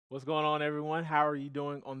What's going on, everyone? How are you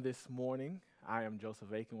doing on this morning? I am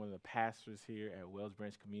Joseph Aiken, one of the pastors here at Wells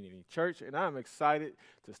Branch Community Church, and I'm excited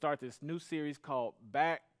to start this new series called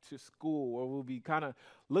Back to School, where we'll be kind of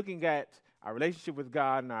looking at our relationship with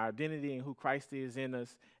God and our identity and who Christ is in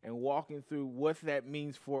us and walking through what that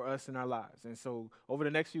means for us in our lives. And so over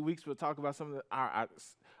the next few weeks, we'll talk about some of our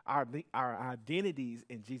identities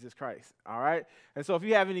in Jesus Christ, all right? And so if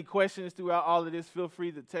you have any questions throughout all of this, feel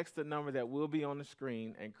free to text the number that will be on the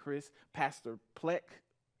screen, and Pastor Pleck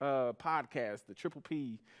podcast, the Triple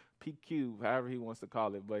P, PQ, however he wants to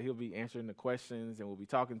call it, but he'll be answering the questions and we'll be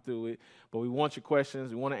talking through it. But we want your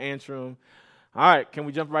questions. We want to answer them. All right, can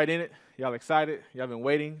we jump right in it? Y'all excited? Y'all been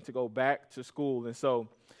waiting to go back to school. And so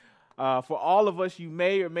for all of us, you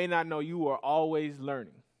may or may not know you are always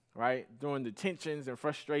learning, right? During the tensions and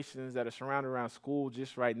frustrations that are surrounded around school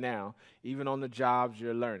just right now, even on the jobs,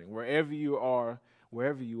 you're learning. Wherever you are,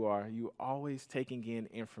 you're always taking in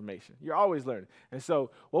information. You're always learning. And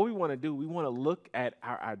so what we want to do, we want to look at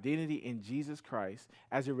our identity in Jesus Christ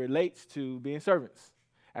as it relates to being servants,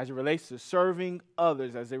 as it relates to serving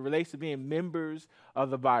others, as it relates to being members of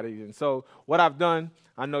the body. And so what I've done,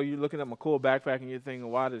 I know you're looking at my cool backpack and you're thinking,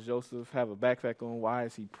 why does Joseph have a backpack on? Why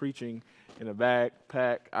is he preaching in a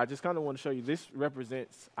backpack? I just kind of want to show you this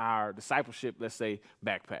represents our discipleship, let's say,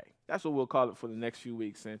 backpack. That's what we'll call it for the next few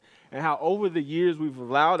weeks. And how over the years we've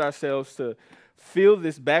allowed ourselves to fill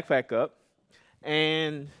this backpack up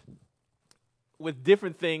and with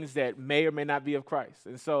different things that may or may not be of Christ.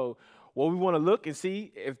 And so what we want to look and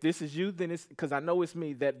see, if this is you, then it's because I know it's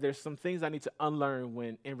me, that there's some things I need to unlearn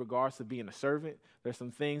when in regards to being a servant. There's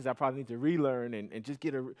some things I probably need to relearn and just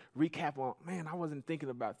get a recap on, man, I wasn't thinking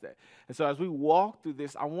about that. And so as we walk through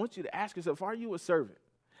this, I want you to ask yourself, are you a servant?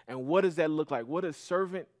 And what does that look like? What does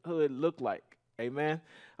servanthood look like? Amen.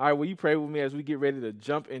 All right, will you pray with me as we get ready to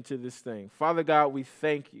jump into this thing? Father God, we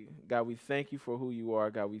thank you. God, we thank you for who you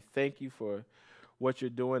are. God, we thank you for what you're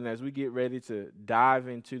doing. As we get ready to dive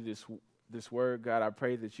into this word, God, I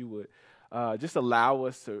pray that you would just allow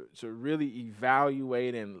us to really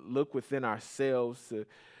evaluate and look within ourselves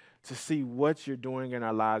to see what you're doing in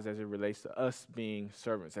our lives as it relates to us being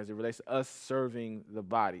servants, as it relates to us serving the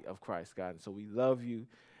body of Christ, God. And so we love you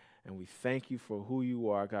and we thank you for who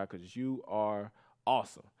you are, God, because you are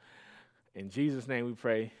awesome. In Jesus' name we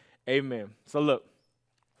pray, amen. So look,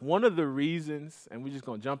 one of the reasons, and we're just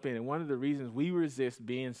going to jump in, and one of the reasons we resist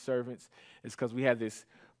being servants is because we have this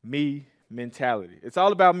me mentality. It's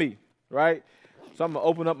all about me, right? So I'm going to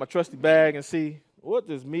open up my trusty bag and see, what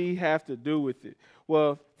does me have to do with it?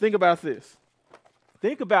 Well, think about this.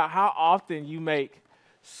 Think about how often you make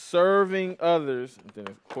serving others, and then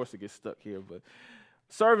of course it gets stuck here, but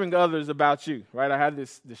serving others about you, right? I have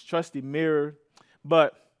this trusty mirror,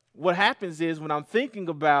 but what happens is when I'm thinking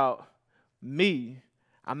about me,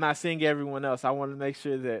 I'm not seeing everyone else. I want to make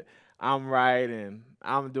sure that I'm right and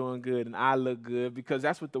I'm doing good and I look good, because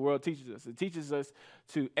that's what the world teaches us. It teaches us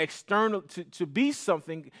to be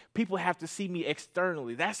something. People have to see me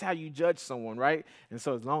externally. That's how you judge someone, right? And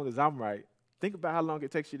so as long as I'm right, think about how long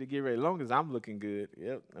it takes you to get ready. As long as I'm looking good,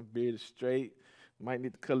 yep, my beard is straight. Might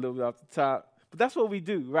need to cut a little bit off the top. But that's what we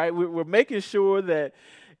do, right? We're making sure that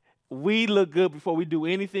we look good before we do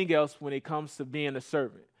anything else when it comes to being a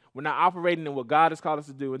servant. We're not operating in what God has called us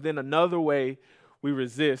to do. And then another way we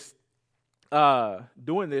resist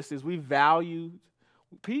doing this is we value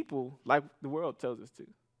people like the world tells us to.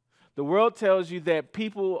 The world tells you that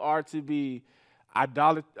people are to be like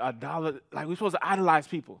we're supposed to idolize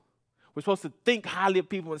people. We're supposed to think highly of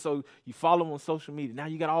people, and so you follow them on social media. Now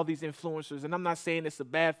you got all these influencers, and I'm not saying it's a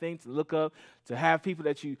bad thing to look up, to have people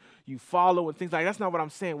that you follow and things like that. That's not what I'm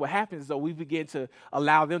saying. What happens is, though, we begin to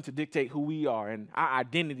allow them to dictate who we are, and our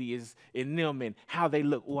identity is in them and how they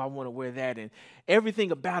look. Oh, I want to wear that, and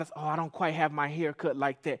everything about us. Oh, I don't quite have my hair cut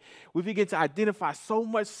like that. We begin to identify so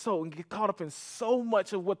much so and get caught up in so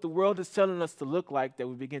much of what the world is telling us to look like that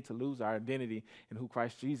we begin to lose our identity in who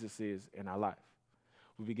Christ Jesus is in our life.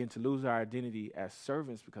 We begin to lose our identity as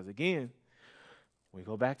servants because, again, we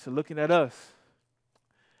go back to looking at us.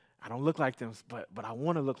 I don't look like them, but I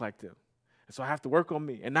want to look like them. And so I have to work on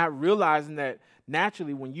me and not realizing that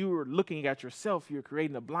naturally when you are looking at yourself, you're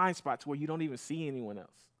creating a blind spot to where you don't even see anyone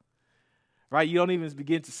else, right? You don't even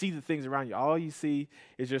begin to see the things around you. All you see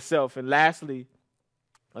is yourself. And lastly,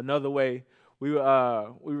 another way we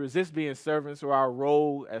resist being servants, or our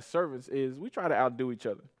role as servants, is we try to outdo each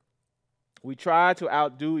other. We try to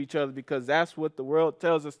outdo each other because that's what the world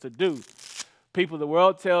tells us to do. The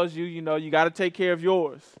world tells you, you got to take care of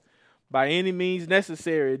yours by any means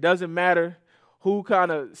necessary. It doesn't matter who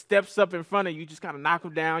kind of steps up in front of you, just kind of knock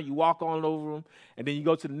them down, you walk on over them, and then you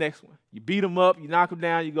go to the next one. You beat them up, you knock them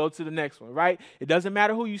down, you go to the next one, right? It doesn't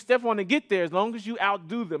matter who you step on to get there, as long as you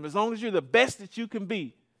outdo them, as long as you're the best that you can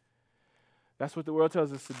be. That's what the world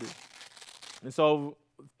tells us to do. And so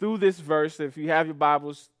through this verse, if you have your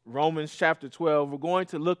Bibles, Romans chapter 12, we're going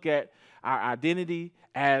to look at our identity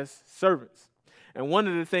as servants. And one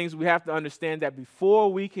of the things we have to understand that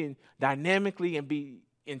before we can dynamically and be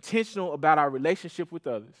intentional about our relationship with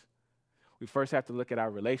others, we first have to look at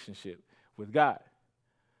our relationship with God.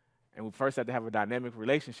 And we first have to have a dynamic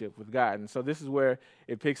relationship with God. And so this is where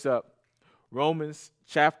it picks up. Romans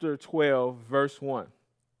chapter 12, verse 1.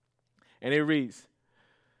 And it reads,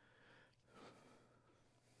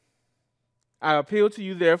 I appeal to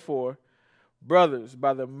you, therefore, brothers,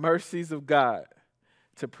 by the mercies of God,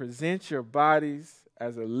 to present your bodies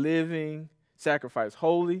as a living sacrifice,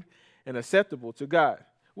 holy and acceptable to God,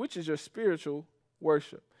 which is your spiritual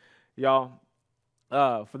worship. Y'all,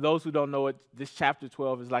 for those who don't know it, this chapter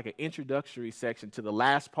 12 is like an introductory section to the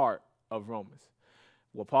last part of Romans.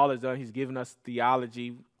 What Paul has done, he's given us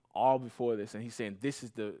theology all before this, and he's saying this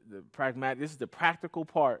is the practical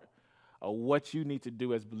part of what you need to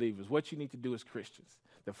do as believers, what you need to do as Christians.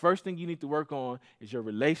 The first thing you need to work on is your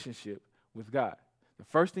relationship with God. The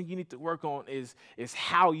first thing you need to work on is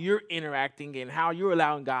how you're interacting and how you're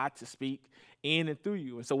allowing God to speak in and through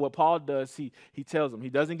you. And so what Paul does, he tells them, he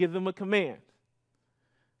doesn't give them a command.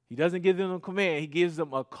 He doesn't give them a command. He gives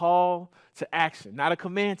them a call to action, not a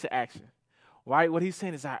command to action. Right? What he's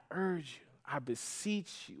saying is, I urge you, I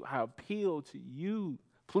beseech you, I appeal to you,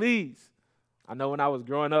 please. I know when I was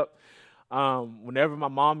growing up, whenever my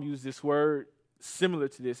mom used this word similar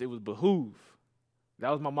to this, it was behoove. That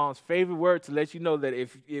was my mom's favorite word to let you know that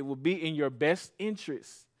if it would be in your best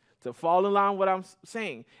interest to fall in line with what I'm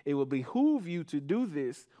saying, it would behoove you to do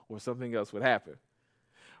this or something else would happen.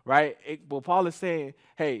 Right? But Paul is saying,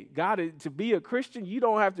 hey, God, to be a Christian, you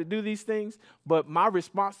don't have to do these things. But my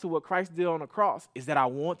response to what Christ did on the cross is that I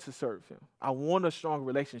want to serve him. I want a strong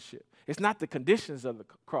relationship. It's not the conditions of the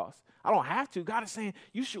cross. I don't have to. God is saying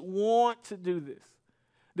you should want to do this.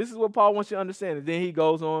 This is what Paul wants you to understand. And then he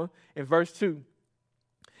goes on in verse 2.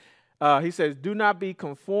 He says, do not be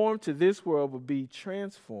conformed to this world, but be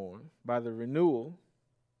transformed by the renewal.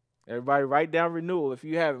 Everybody write down renewal if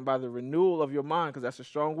you haven't, by the renewal of your mind, because that's a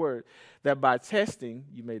strong word, that by testing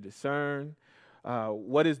you may discern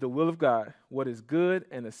what is the will of God, what is good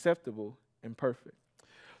and acceptable and perfect.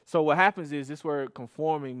 So what happens is this word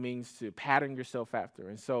conforming means to pattern yourself after.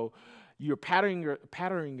 And so you're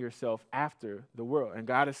patterning yourself after the world. And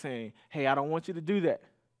God is saying, hey, I don't want you to do that.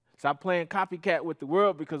 Stop playing copycat with the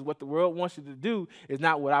world, because what the world wants you to do is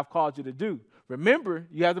not what I've called you to do. Remember,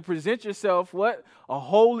 you have to present yourself what? A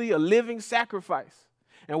holy, a living sacrifice.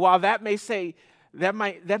 And while that may seem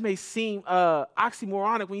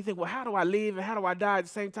oxymoronic when you think, well, how do I live and how do I die at the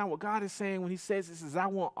same time? What God is saying when he says this is, I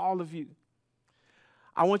want all of you.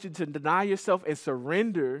 I want you to deny yourself and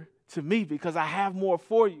surrender to me, because I have more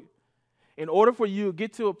for you. In order for you to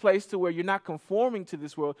get to a place to where you're not conforming to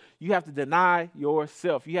this world, you have to deny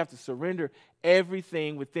yourself. You have to surrender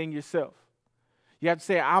everything within yourself. You have to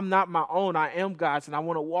say, I'm not my own, I am God's, and I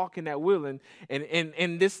want to walk in that will.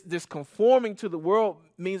 And this conforming to the world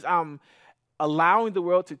means I'm allowing the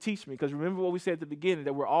world to teach me. Because remember what we said at the beginning,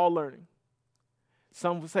 that we're all learning.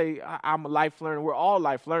 Some will say, I'm a life learner. We're all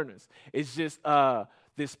life learners. It's just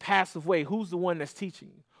this passive way. Who's the one that's teaching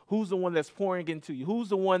you? Who's the one that's pouring into you? Who's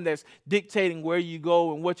the one that's dictating where you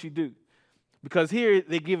go and what you do? Because here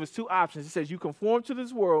they give us two options. It says you conform to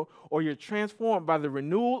this world, or you're transformed by the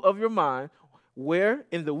renewal of your mind. Where?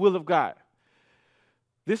 In the will of God.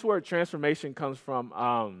 This word transformation comes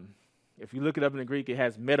from, if you look it up in the Greek, it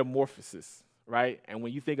has metamorphosis, right? And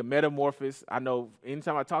when you think of metamorphosis, I know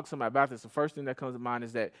anytime I talk to somebody about this, the first thing that comes to mind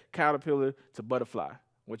is that caterpillar to butterfly.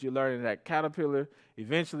 What you learn is that caterpillar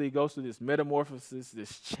eventually goes through this metamorphosis,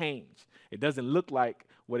 this change. It doesn't look like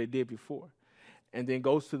what it did before. And then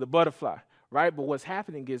goes to the butterfly, right? But what's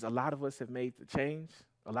happening is a lot of us have made the change.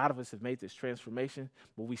 A lot of us have made this transformation,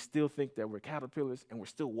 but we still think that we're caterpillars and we're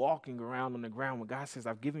still walking around on the ground when God says,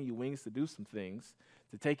 I've given you wings to do some things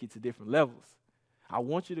to take you to different levels. I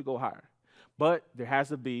want you to go higher. But there has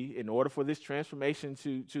to be, in order for this transformation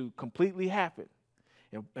to completely happen,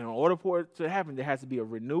 in order for it to happen, there has to be a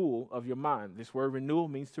renewal of your mind. This word renewal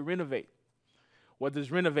means to renovate. What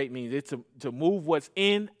does renovate mean? It's to move what's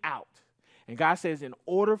in out. And God says, in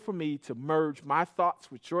order for me to merge my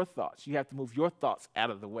thoughts with your thoughts, you have to move your thoughts out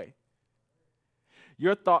of the way.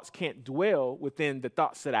 your thoughts can't dwell within the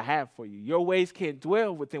thoughts that I have for you. Your ways can't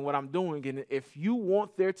dwell within what I'm doing. And if you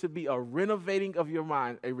want there to be a renovating of your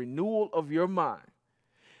mind, a renewal of your mind,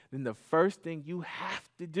 then the first thing you have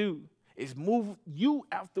to do is move you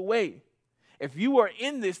out the way. If you are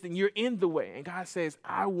in this, then you're in the way. And God says,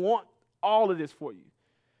 I want all of this for you.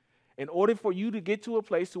 In order for you to get to a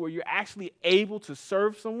place to where you're actually able to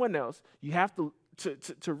serve someone else, you have to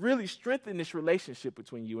really strengthen this relationship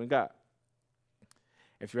between you and God.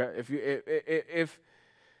 If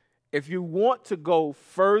you want to go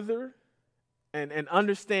further and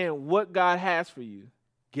understand what God has for you,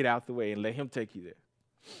 get out the way and let him take you there.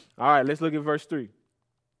 All right, let's look at verse 3.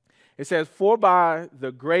 It says, for by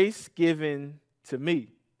the grace given to me.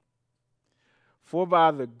 For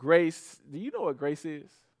by the grace, do you know what grace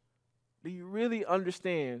is? Do you really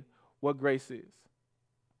understand what grace is?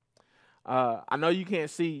 I know you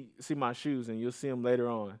can't see my shoes, and you'll see them later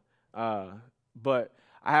on. But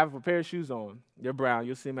I have a pair of shoes on. They're brown.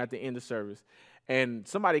 You'll see them at the end of service. And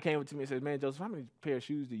somebody came up to me and said, man, Joseph, how many pair of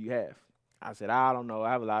shoes do you have? I said, I don't know.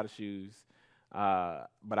 I have a lot of shoes,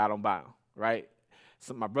 but I don't buy them, right?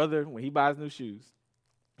 So my brother, when he buys new shoes,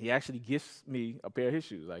 he actually gifts me a pair of his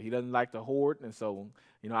shoes. Like, he doesn't like to hoard, and so,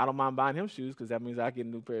 I don't mind buying him shoes because that means I get a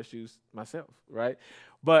new pair of shoes myself, right?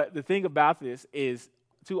 But the thing about this is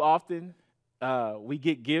too often we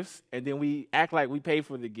get gifts, and then we act like we pay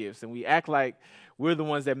for the gifts, and we act like we're the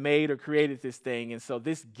ones that made or created this thing. And so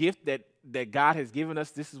this gift that God has given us,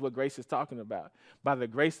 this is what grace is talking about. By the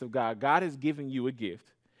grace of God, God has given you a gift.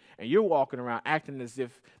 And you're walking around acting as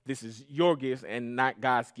if this is your gift and not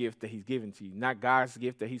God's gift that he's given to you, not God's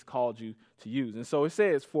gift that he's called you to use. And so it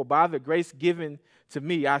says, for by the grace given to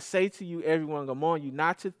me, I say to you, everyone among you,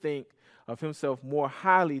 not to think of himself more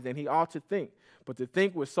highly than he ought to think, but to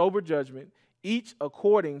think with sober judgment, each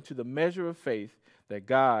according to the measure of faith that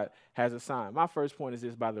God has assigned. My first point is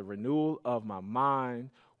this: by the renewal of my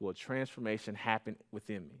mind will transformation happen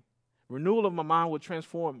within me. Renewal of my mind will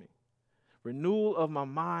transform me. Renewal of my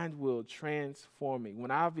mind will transform me. When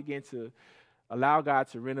I begin to allow God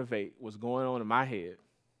to renovate what's going on in my head,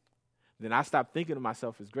 then I stop thinking of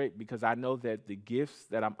myself as great, because I know that the gifts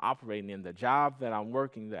that I'm operating in, the job that I'm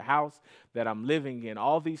working, the house that I'm living in,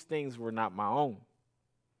 all these things were not my own.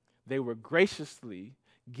 They were graciously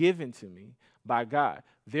given to me by God.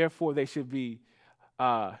 Therefore, they should be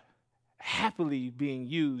happily being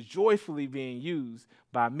used, joyfully being used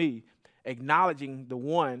by me, acknowledging the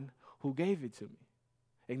one who gave it to me,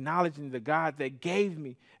 acknowledging the God that gave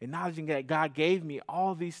me, acknowledging that God gave me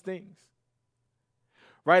all these things.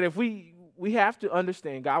 Right? If we have to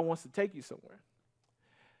understand God wants to take you somewhere.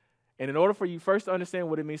 And in order for you first to understand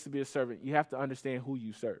what it means to be a servant, you have to understand who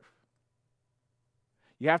you serve.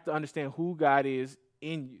 You have to understand who God is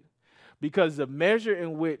in you. Because the measure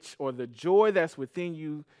in which, or the joy that's within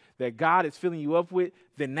you that God is filling you up with,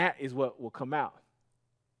 then that is what will come out.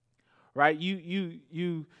 Right?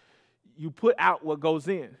 You put out what goes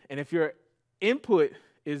in. And if your input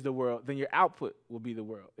is the world, then your output will be the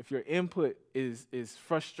world. If your input is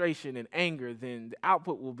frustration and anger, then the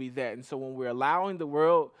output will be that. And so when we're allowing the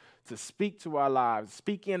world to speak to our lives,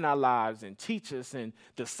 speak in our lives, and teach us and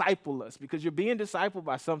disciple us, because you're being discipled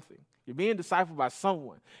by something. You're being discipled by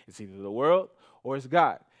someone. It's either the world or it's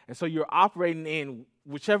God. And so you're operating in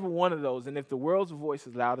whichever one of those. And if the world's voice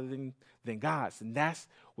is louder than God's, then that's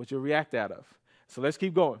what you'll react out of. So let's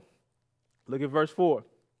keep going. Look at verse 4.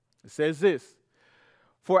 It says this: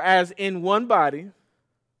 for as in one body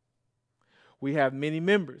we have many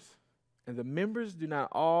members, and the members do not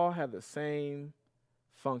all have the same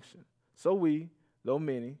function. So we, though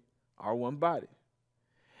many, are one body,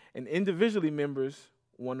 and individually members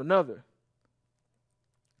one another,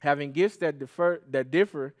 having gifts that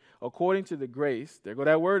differ according to the grace. There go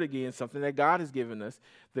that word again, something that God has given us.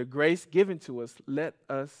 The grace given to us, let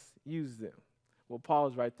us use them. We'll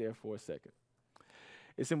pause right there for a second.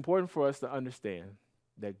 It's important for us to understand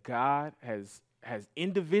that God has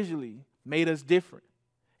individually made us different,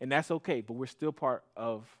 and that's okay, but we're still part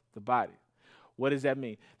of the body. What does that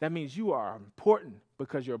mean? That means you are important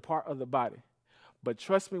because you're a part of the body. But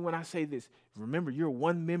trust me when I say this, remember, you're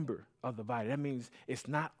one member of the body. That means it's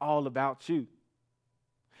not all about you.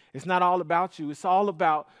 It's not all about you. It's all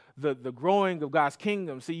about the growing of God's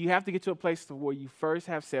kingdom. So you have to get to a place where you first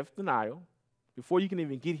have self-denial before you can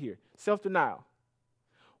even get here. Self-denial.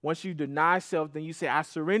 Once you deny self, then you say, I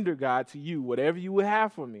surrender, God, to you. Whatever you would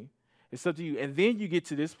have for me, it's up to you. And then you get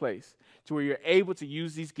to this place to where you're able to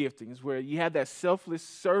use these giftings, where you have that selfless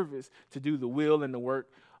service to do the will and the work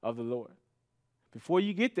of the Lord. Before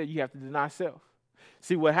you get there, you have to deny self.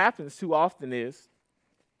 See, what happens too often is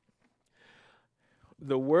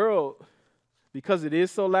the world because it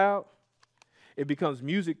is so loud, it becomes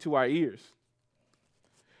music to our ears.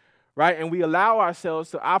 Right? And we allow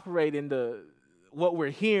ourselves to operate in what we're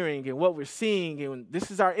hearing and what we're seeing, and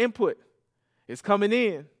this is our input. It's coming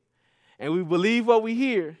in, and we believe what we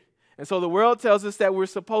hear. And so the world tells us that we're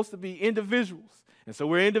supposed to be individuals. And so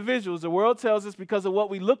we're individuals. The world tells us because of what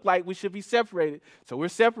we look like, we should be separated. So we're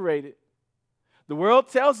separated. The world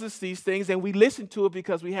tells us these things, and we listen to it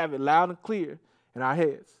because we have it loud and clear in our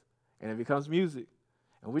heads. And it becomes music.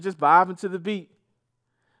 And we're just vibing to the beat.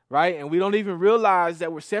 Right? And we don't even realize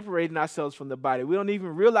that we're separating ourselves from the body. We don't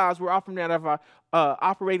even realize we're operating out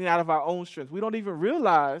of our own strength. We don't even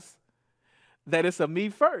realize that it's a me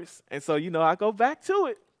first. And so, I go back to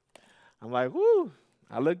it. I'm like, whoo,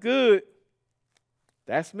 I look good.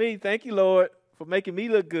 That's me. Thank you, Lord, for making me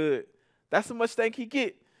look good. That's how much thank you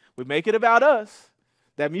get. We make it about us.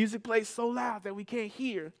 That music plays so loud that we can't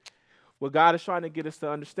hear what God is trying to get us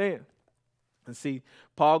to understand. And see,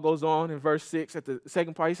 Paul goes on in verse 6 at the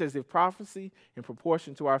second part. He says, if prophecy in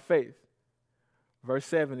proportion to our faith. Verse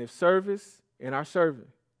 7, if service in our serving.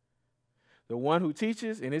 The one who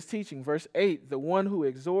teaches in his teaching. Verse 8, the one who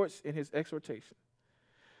exhorts in his exhortation.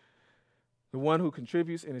 The one who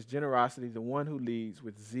contributes in his generosity. The one who leads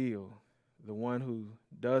with zeal. The one who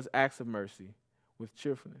does acts of mercy with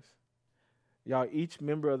cheerfulness. Y'all, each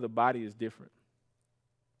member of the body is different.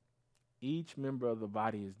 Each member of the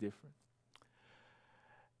body is different.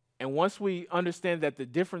 And once we understand that the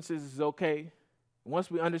differences is okay,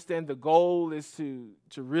 once we understand the goal is to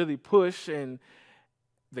really push in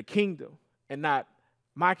the kingdom and not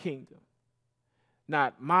my kingdom,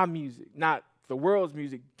 not my music, not the world's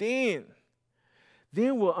music, then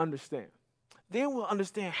we'll understand. Then we'll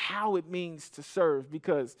understand how it means to serve,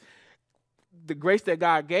 because the grace that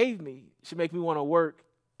God gave me should make me want to work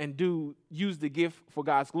and use the gift for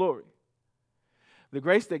God's glory. The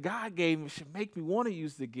grace that God gave me should make me want to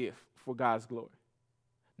use the gift for God's glory,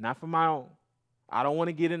 not for my own. I don't want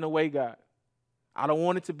to get in the way, God. I don't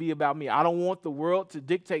want it to be about me. I don't want the world to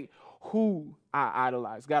dictate who I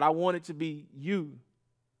idolize. God, I want it to be you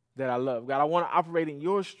that I love. God, I want to operate in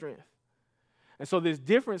your strength. And so this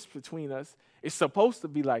difference between us is supposed to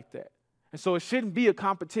be like that. And so it shouldn't be a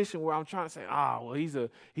competition where I'm trying to say, well,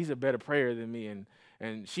 he's a better prayer than me,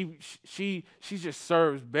 and she just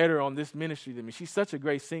serves better on this ministry than me. She's such a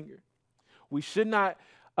great singer. We should not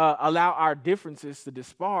allow our differences to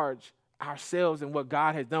disparage ourselves and what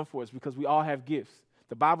God has done for us, because we all have gifts.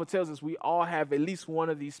 The Bible tells us we all have at least one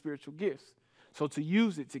of these spiritual gifts. So to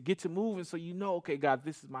use it, to get to moving, so okay, God,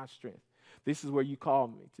 this is my strength. This is where you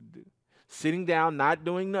called me to do. Sitting down, not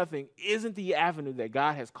doing nothing, isn't the avenue that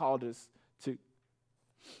God has called us to.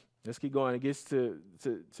 Let's keep going. It gets to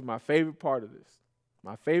my favorite part of this.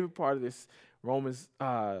 My favorite part of this, Romans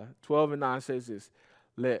 12:9 says this: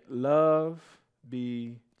 let love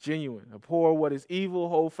be genuine. Abhor what is evil,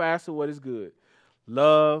 hold fast to what is good.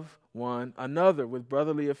 Love one another with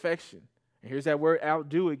brotherly affection. And here's that word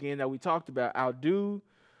outdo again that we talked about. Outdo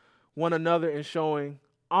one another in showing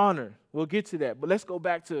honor. We'll get to that. But let's go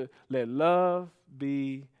back to let love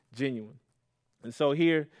be genuine. And so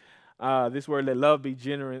here, this word, let love be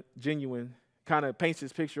genuine, kind of paints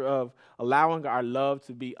this picture of allowing our love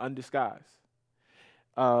to be undisguised.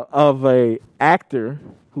 Of a actor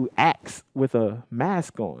who acts with a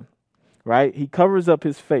mask on, right? He covers up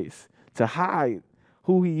his face to hide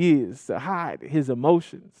who he is, to hide his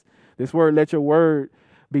emotions. This word, let your word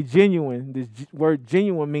be genuine. This word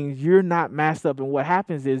genuine means you're not masked up. And what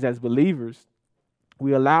happens is, as believers,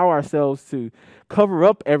 we allow ourselves to cover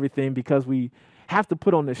up everything because we have to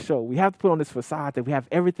put on this show. We have to put on this facade that we have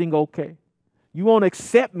everything okay. You won't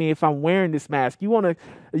accept me if I'm wearing this mask. You won't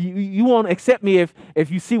accept me if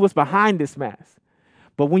you see what's behind this mask.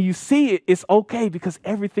 But when you see it, it's okay because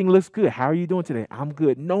everything looks good. How are you doing today? I'm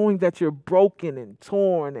good. Knowing that you're broken and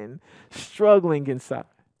torn and struggling inside.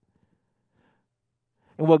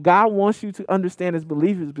 And what God wants you to understand as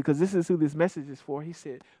believers, because this is who this message is for, he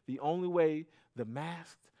said, the only way the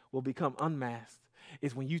masked will become unmasked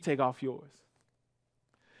is when you take off yours.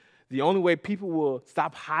 The only way people will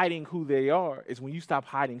stop hiding who they are is when you stop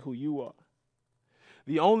hiding who you are.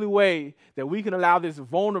 The only way that we can allow this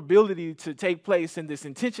vulnerability to take place and this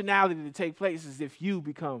intentionality to take place is if you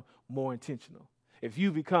become more intentional. If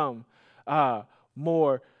you become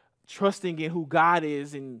more trusting in who God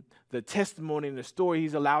is and the testimony and the story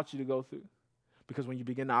he's allowed you to go through. Because when you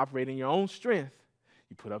begin to operate in your own strength,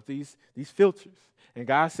 you put up these filters. And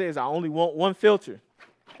God says, I only want one filter.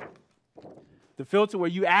 The filter where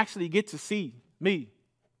you actually get to see me.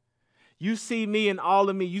 You see me and all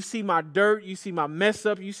of me. You see my dirt. You see my mess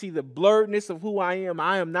up. You see the blurredness of who I am.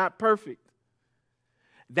 I am not perfect.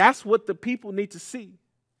 That's what the people need to see.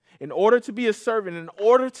 In order to be a servant, in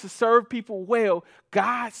order to serve people well,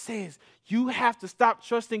 God says you have to stop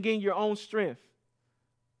trusting in your own strength.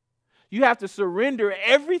 You have to surrender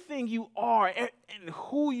everything you are and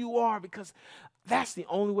who you are, because that's the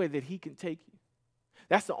only way that he can take you.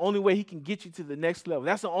 That's the only way he can get you to the next level.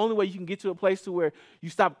 That's the only way you can get to a place to where you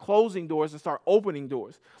stop closing doors and start opening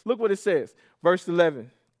doors. Look what it says, verse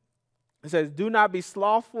 11. It says, do not be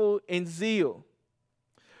slothful in zeal.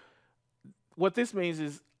 What this means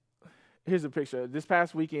is, here's a picture. This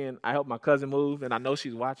past weekend, I helped my cousin move, and I know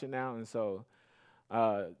she's watching now. And so,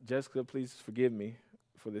 Jessica, please forgive me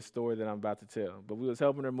for this story that I'm about to tell. But we was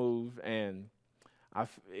helping her move, and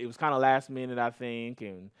it was kind of last minute, I think.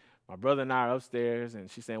 And my brother and I are upstairs,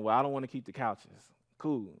 and she's saying, well, I don't want to keep the couches.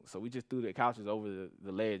 Cool. So we just threw the couches over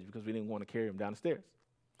the ledge because we didn't want to carry them down the stairs.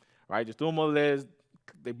 Right? Just threw them over the ledge.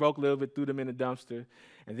 They broke a little bit, threw them in the dumpster.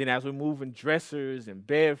 And then as we're moving dressers and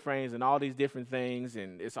bed frames and all these different things,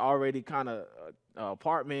 and it's already kind of an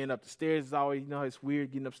apartment up the stairs. It's always, it's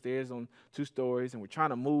weird getting upstairs on 2 stories, and we're trying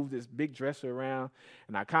to move this big dresser around.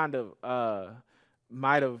 And I kind of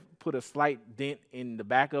might have put a slight dent in the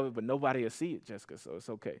back of it, but nobody will see it, Jessica, so it's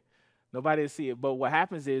okay. Nobody will see it. But what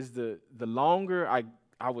happens is the longer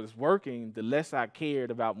I was working, the less I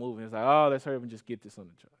cared about moving. It's like, oh, let's hurry up and just get this on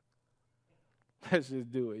the truck. Let's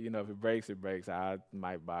just do it. If it breaks, it breaks. I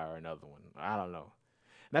might buy her another one. I don't know.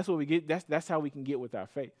 That's what we get. That's how we can get with our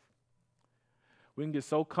faith. We can get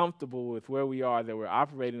so comfortable with where we are that we're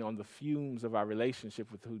operating on the fumes of our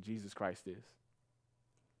relationship with who Jesus Christ is.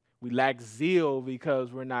 We lack zeal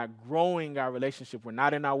because we're not growing our relationship. We're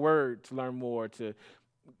not in our word to learn more, to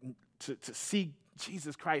see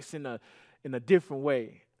Jesus Christ in a different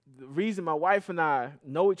way. The reason my wife and I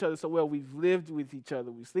know each other so well, we've lived with each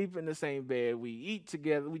other. We sleep in the same bed. We eat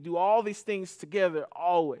together. We do all these things together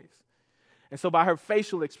always. And so by her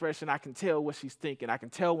facial expression, I can tell what she's thinking. I can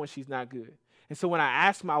tell when she's not good. And so when I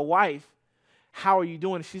ask my wife, how are you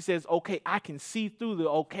doing? She says, okay, I can see through the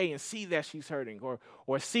okay and see that she's hurting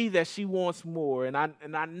or see that she wants more. And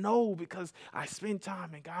I know because I spend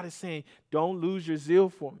time, and God is saying, don't lose your zeal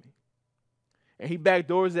for me. And he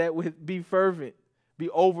backdoors that with be fervent. Be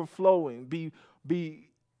overflowing,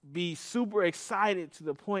 be super excited to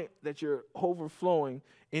the point that you're overflowing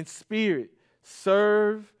in spirit.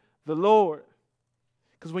 Serve the Lord.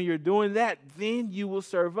 Because when you're doing that, then you will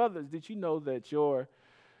serve others. Did you know that your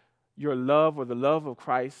love, or the love of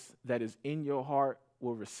Christ that is in your heart,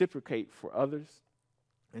 will reciprocate for others?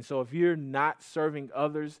 And so if you're not serving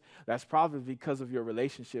others, that's probably because of your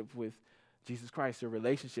relationship with Jesus Christ, your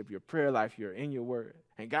relationship, your prayer life, you're in your word.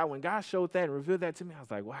 And when God showed that and revealed that to me, I was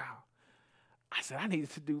like, wow. I said, I need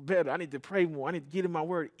to do better. I need to pray more. I need to get in my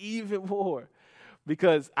word even more,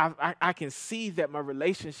 because I can see that my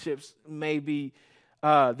relationships may be,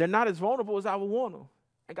 they're not as vulnerable as I would want them.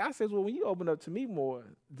 And God says, well, when you open up to me more,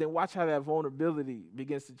 then watch how that vulnerability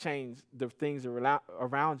begins to change the things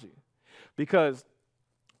around you. Because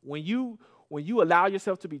when you allow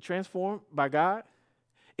yourself to be transformed by God,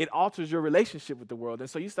 it alters your relationship with the world. And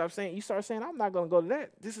so you start saying, I'm not going to go to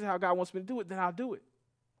that. This is how God wants me to do it, then I'll do it.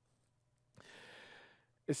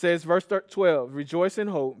 It says, verse 12, rejoice in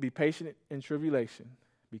hope, be patient in tribulation,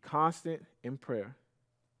 be constant in prayer.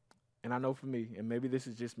 And I know for me, and maybe this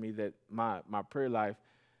is just me, that my prayer life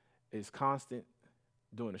is constant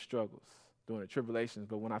during the struggles, during the tribulations.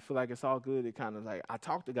 But when I feel like it's all good, it kind of like, I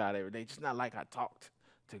talk to God every day, just not like I talked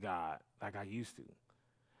to God like I used to.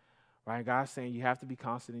 Right? God's saying you have to be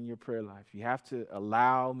constant in your prayer life. You have to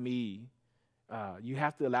allow you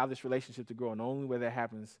have to allow this relationship to grow. And the only way that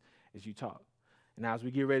happens is you talk. And now as we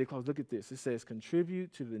get ready to close, look at this. It says,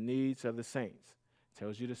 contribute to the needs of the saints. It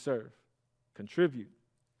tells you to serve. Contribute.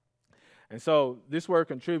 And so this word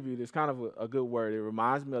contribute is kind of a good word. It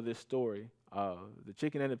reminds me of this story, the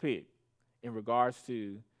chicken and the pig, in regards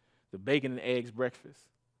to the bacon and eggs breakfast,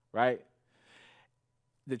 right?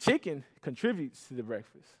 The chicken contributes to the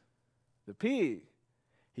breakfast. The pig,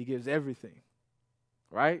 he gives everything,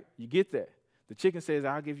 right? You get that. The chicken says,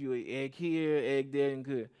 I'll give you an egg here, egg there, and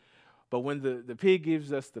good. But when the pig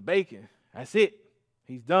gives us the bacon, that's it.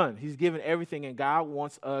 He's done. He's given everything, and God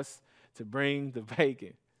wants us to bring the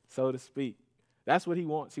bacon, so to speak. That's what he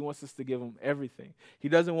wants. He wants us to give him everything. He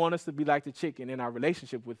doesn't want us to be like the chicken in our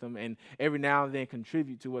relationship with him and every now and then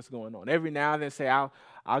contribute to what's going on. Every now and then say,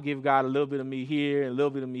 I'll give God a little bit of me here and a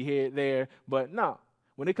little bit of me here, there. But no.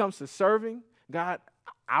 When it comes to serving, God,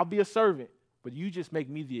 I'll be a servant, but you just make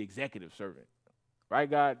me the executive servant, right,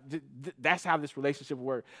 God? That's how this relationship will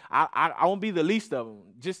work. I won't be the least of them.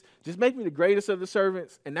 Just make me the greatest of the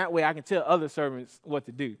servants, and that way I can tell other servants what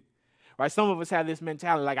to do, right? Some of us have this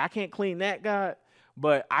mentality, like, I can't clean that, God,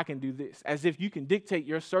 but I can do this. As if you can dictate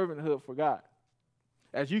your servanthood for God.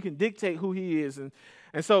 As you can dictate who he is.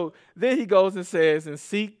 And so then he goes and says, and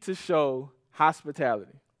seek to show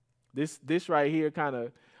hospitality. This right here kind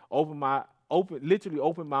of literally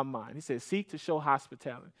opened my mind. He says, seek to show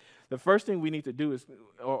hospitality. The first thing we need to do is,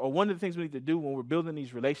 or one of the things we need to do when we're building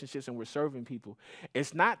these relationships and we're serving people,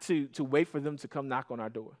 it's not to wait for them to come knock on our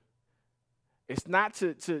door. It's not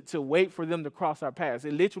to wait for them to cross our paths.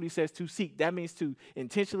 It literally says to seek. That means to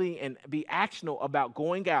intentionally and be actional about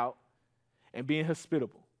going out and being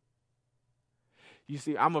hospitable. You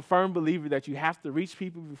see, I'm a firm believer that you have to reach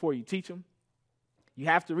people before you teach them. You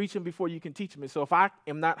have to reach them before you can teach them. And so if I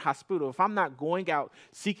am not hospitable, if I'm not going out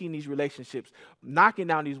seeking these relationships, knocking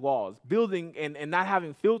down these walls, building and not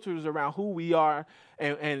having filters around who we are,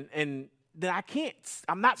 and then I can't.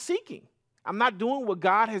 I'm not seeking. I'm not doing what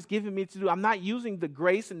God has given me to do. I'm not using the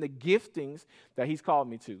grace and the giftings that he's called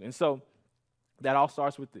me to. And so that all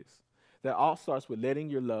starts with this. That all starts with letting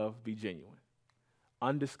your love be genuine,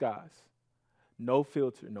 undisguised, no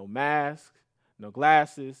filter, no mask, no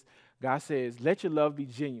glasses. God says, let your love be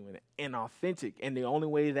genuine and authentic. And the only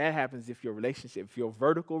way that happens if your relationship, if your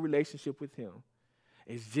vertical relationship with him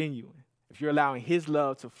is genuine. If you're allowing his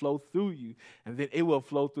love to flow through you, and then it will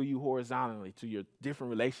flow through you horizontally to your different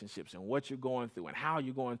relationships and what you're going through and how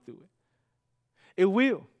you're going through it. It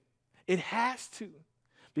will. It has to.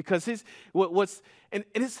 Because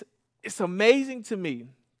it's amazing to me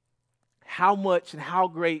how much and how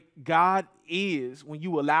great God is when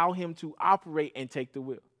you allow him to operate and take the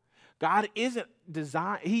wheel. God isn't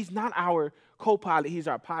designed, he's not our co-pilot, he's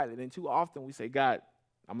our pilot. And too often we say, God,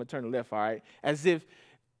 I'm going to turn left, all right? As if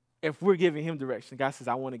we're giving him direction. God says,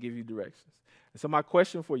 I want to give you directions. And so my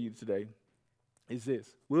question for you today is this.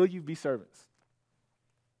 Will you be servants?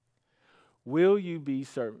 Will you be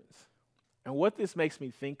servants? And what this makes me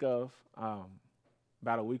think of,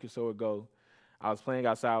 about a week or so ago, I was playing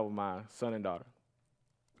outside with my son and daughter.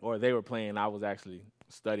 Or they were playing, I was actually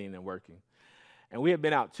studying and working. And we had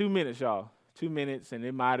been out 2 minutes, y'all. 2 minutes, and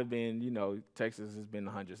it might have been, Texas has been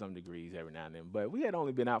 100-some degrees every now and then. But we had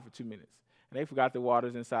only been out for 2 minutes. And they forgot the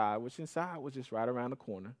waters inside, which inside was just right around the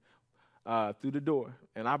corner through the door.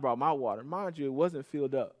 And I brought my water. Mind you, it wasn't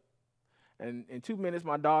filled up. And in 2 minutes,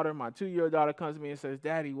 my 2-year-old daughter comes to me and says,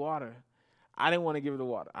 Daddy, water. I didn't want to give her the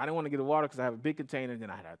water. I didn't want to give her the water because I have a big container, and then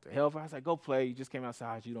I'd have to help her. I was like, go play. You just came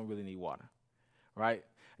outside. You don't really need water, right?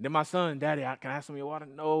 And then my son, Daddy, can I have some of your water?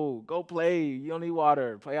 No, go play. You don't need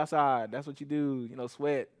water. Play outside. That's what you do.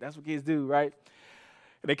 Sweat. That's what kids do, right?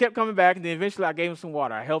 And they kept coming back, and then eventually I gave them some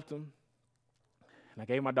water. I helped them. And I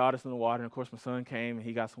gave my daughter some water, and of course my son came, and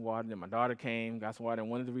he got some water, and then my daughter came, got some water.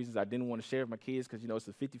 And one of the reasons I didn't want to share with my kids, because, it's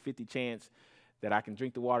a 50-50 chance that I can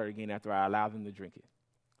drink the water again after I allow them to drink it.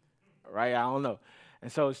 Right? I don't know.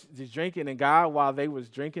 And so just drinking, and God, while they was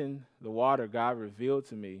drinking the water, God revealed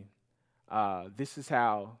to me, this is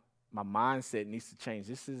how my mindset needs to change.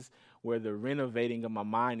 This is where the renovating of my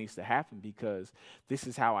mind needs to happen, because this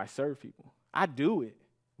is how I serve people. I do it,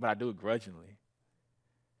 but I do it grudgingly.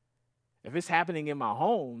 If it's happening in my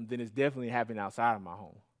home, then it's definitely happening outside of my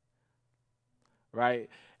home, right?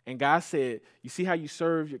 And God said, you see how you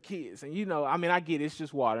serve your kids? And I get it's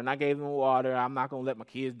just water, and I gave them water. I'm not going to let my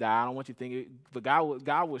kids die. I don't want you to think it. But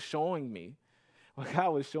God was showing me, what God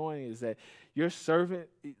was showing is that your servant,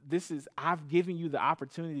 I've given you the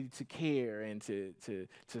opportunity to care and to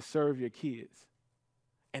serve your kids.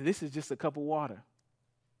 And this is just a cup of water.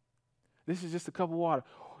 This is just a cup of water.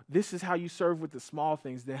 This is how you serve with the small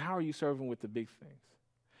things. Then how are you serving with the big things?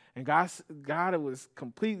 And God, it was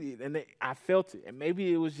completely, and I felt it. And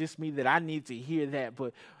maybe it was just me that I need to hear that.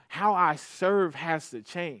 But how I serve has to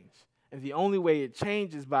change. And the only way it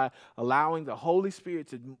changes is by allowing the Holy Spirit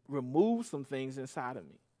to remove some things inside of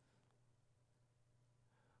me.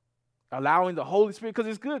 Allowing the Holy Spirit, because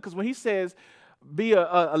it's good. Because when he says, be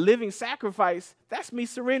a living sacrifice, that's me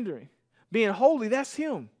surrendering. Being holy, that's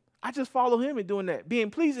him. I just follow him in doing that.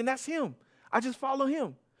 Being pleasing, that's him. I just follow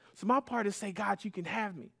him. So my part is say, God, you can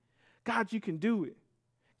have me. God, you can do it.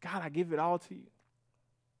 God, I give it all to you.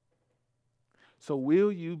 So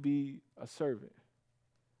will you be a servant?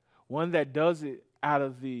 One that does it out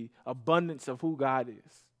of the abundance of who God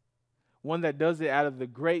is. One that does it out of the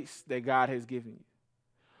grace that God has given you.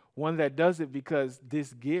 One that does it because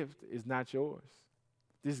this gift is not yours.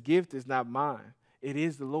 This gift is not mine. It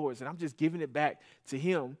is the Lord's. And I'm just giving it back to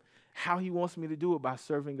him how he wants me to do it by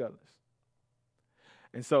serving others.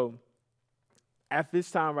 And so at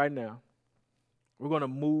this time right now, we're going to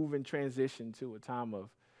move and transition to a time of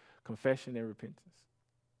confession and repentance.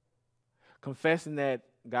 Confessing that,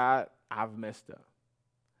 God, I've messed up.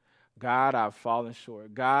 God, I've fallen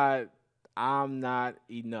short. God, I'm not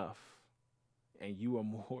enough, and you are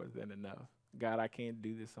more than enough. God, I can't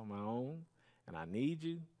do this on my own, and I need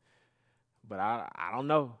you, but I don't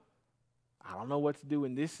know. I don't know what to do,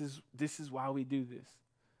 and this is why we do this.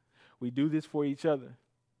 We do this for each other.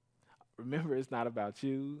 Remember, it's not about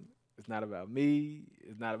you. It's not about me.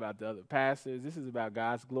 It's not about the other pastors. This is about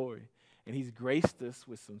God's glory. And he's graced us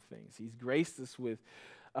with some things. He's graced us with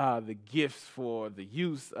the gifts for the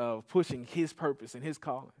use of pushing his purpose and his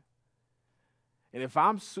calling. And if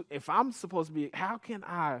I'm supposed to be, how can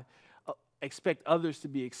I expect others to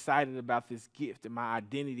be excited about this gift and my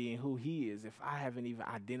identity and who he is if I haven't even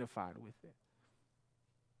identified with it?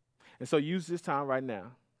 And so use this time right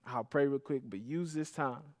now. I'll pray real quick, but use this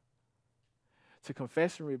time to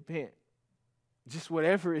confess and repent. Just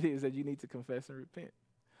whatever it is that you need to confess and repent.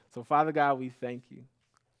 So, Father God, we thank you.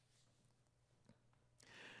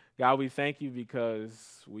 God, we thank you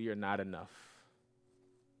because we are not enough,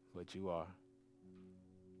 but you are.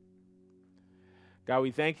 God,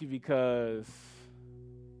 we thank you because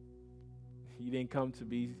you didn't come to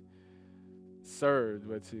be served,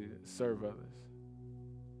 but to serve others.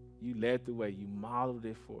 You led the way. You modeled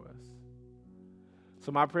it for us.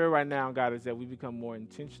 So my prayer right now, God, is that we become more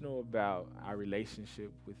intentional about our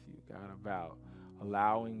relationship with you, God, about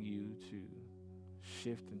allowing you to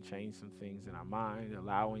shift and change some things in our mind,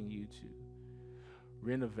 allowing you to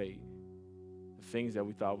renovate the things that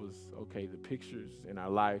we thought was okay, the pictures in our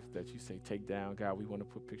life that you say take down. God, we want to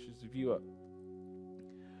put pictures of you up.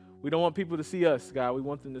 We don't want people to see us, God. We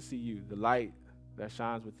want them to see you. The light that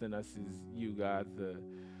shines within us is you, God.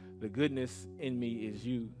 The goodness in me is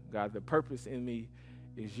you, God. The purpose in me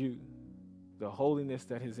is you. The holiness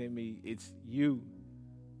that is in me, it's you.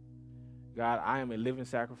 God, I am a living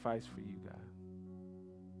sacrifice for you, God.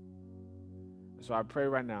 So I pray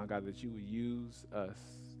right now, God, that you would use us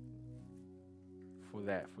for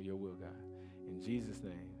that, for your will, God. In Jesus'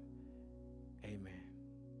 name, amen.